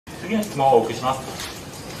次の質問をお送りします。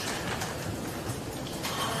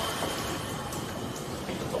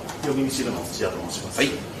呼び道の土屋と申します。はい。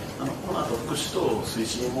この後福祉等推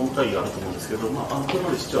進本部会議があると思うんですけど、これ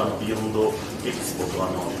まで市長はビヨンドエキスポと大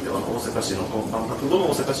阪市の万博後の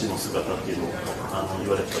大阪市の姿っていうのを言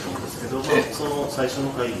われてたと思うんですけど、その最初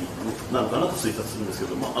の会議なのかなと推察するんですけ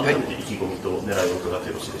ど、改めて意気込みと狙いを伺って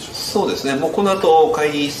よろしいでしょうか。そうですね。もうこの後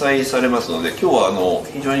開催されますので、今日は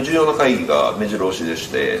非常に重要な会議が目白押しで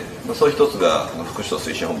して、その一つが福祉等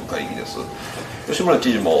推進本部会議です。吉村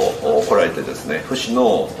知事も来られてですね、福祉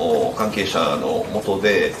の関係者の下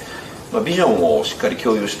でビジョンをしっかり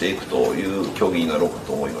共有していくという協議になろうか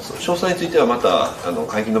と思います。詳細についてはまた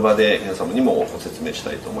会議の場で皆様にもご説明し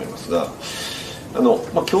たいと思いますが、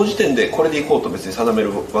今日時点でこれでいこうと別に定め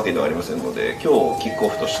るわけではありませんので、今日キックオ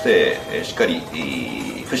フとしてしっかり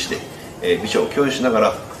福祉でビジョンを共有しなが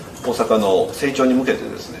ら大阪の成長に向けて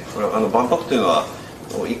ですね、これは万博というのは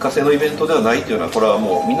一過性のイベントではないというのはこれは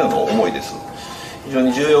もうみんなの思いです。非常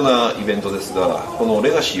に重要なイベントですが、この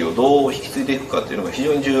レガシーをどう引き継いでいくかというのが非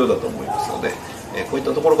常に重要だと思いますので、こういっ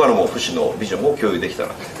たところからも福祉のビジョンを共有できたら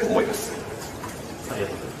と思います。ありが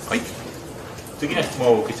とうございます。はい、次の質問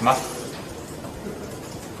をお送りします。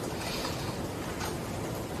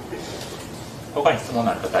他に質問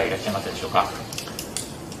のある方いらっしゃいますでしょうか。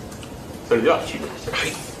それでは終了です。は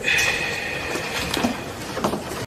い。